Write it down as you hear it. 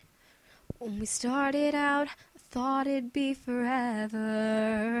When we started out, I thought it'd be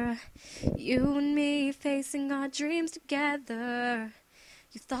forever. You and me facing our dreams together.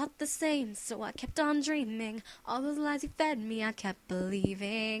 You thought the same, so I kept on dreaming. All those lies you fed me, I kept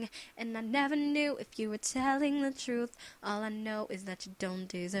believing. And I never knew if you were telling the truth. All I know is that you don't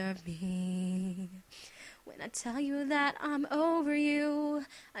deserve me. When I tell you that I'm over you,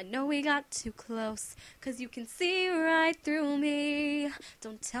 I know we got too close, 'cause you can see right through me.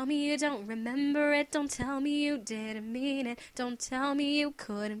 Don't tell me you don't remember it, don't tell me you didn't mean it, don't tell me you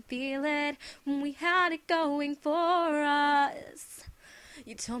couldn't feel it when we had it going for us.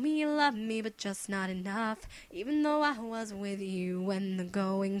 You told me you loved me, but just not enough, even though I was with you when the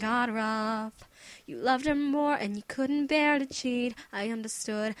going got rough. You loved her more and you couldn't bear to cheat. I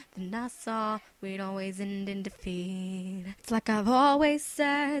understood, then I saw we'd always end in defeat. It's like I've always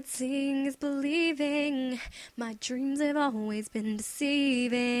said, seeing is believing. My dreams have always been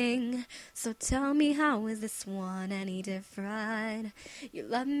deceiving. So tell me, how is this one any different? Your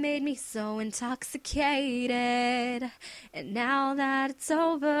love made me so intoxicated, and now that it's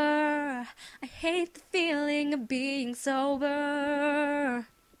over, I hate the feeling of being sober.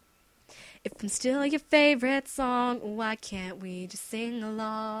 If I'm still your favorite song, why can't we just sing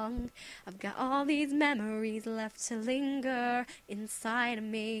along? I've got all these memories left to linger inside of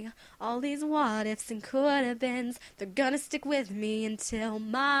me. All these what ifs and could have beens, they're gonna stick with me until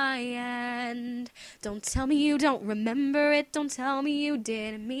my end. Don't tell me you don't remember it, don't tell me you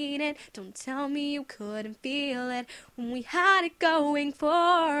didn't mean it, don't tell me you couldn't feel it when we had it going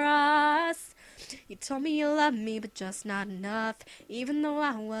for us. You told me you loved me, but just not enough, even though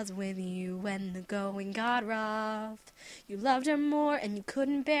I was with you when the going got rough. You loved her more and you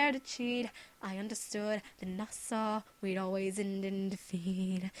couldn't bear to cheat. I understood, then I saw we'd always end in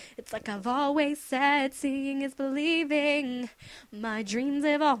defeat. It's like I've always said, seeing is believing. My dreams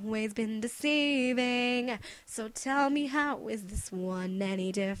have always been deceiving. So tell me, how is this one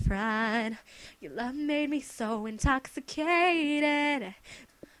any different? Your love made me so intoxicated,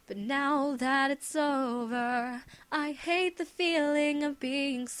 but now that it's over, I hate the feeling of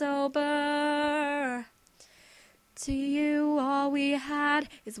being sober. To you, all we had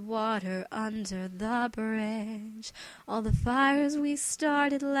is water under the bridge. All the fires we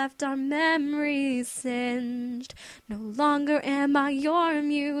started left our memories singed. No longer am I your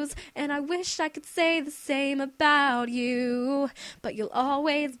muse, and I wish I could say the same about you, but you'll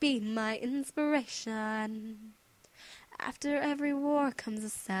always be my inspiration. After every war comes a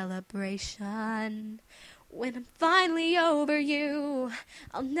celebration. When I'm finally over you,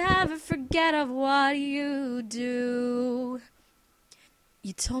 I'll never forget of what you do.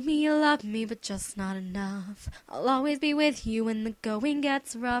 You told me you loved me, but just not enough. I'll always be with you when the going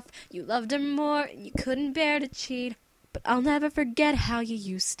gets rough. You loved her more and you couldn't bear to cheat. But I'll never forget how you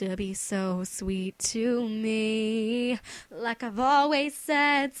used to be so sweet to me. Like I've always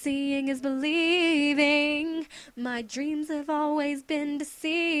said, seeing is believing. My dreams have always been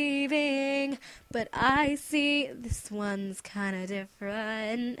deceiving, but I see this one's kinda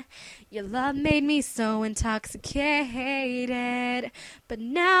different. Your love made me so intoxicated, but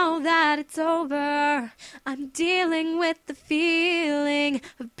now that it's over, I'm dealing with the feeling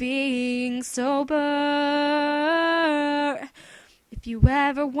of being sober. If you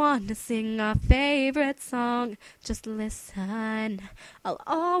ever want to sing our favorite song, just listen. I'll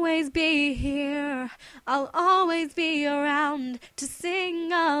always be here, I'll always be around to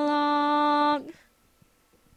sing along.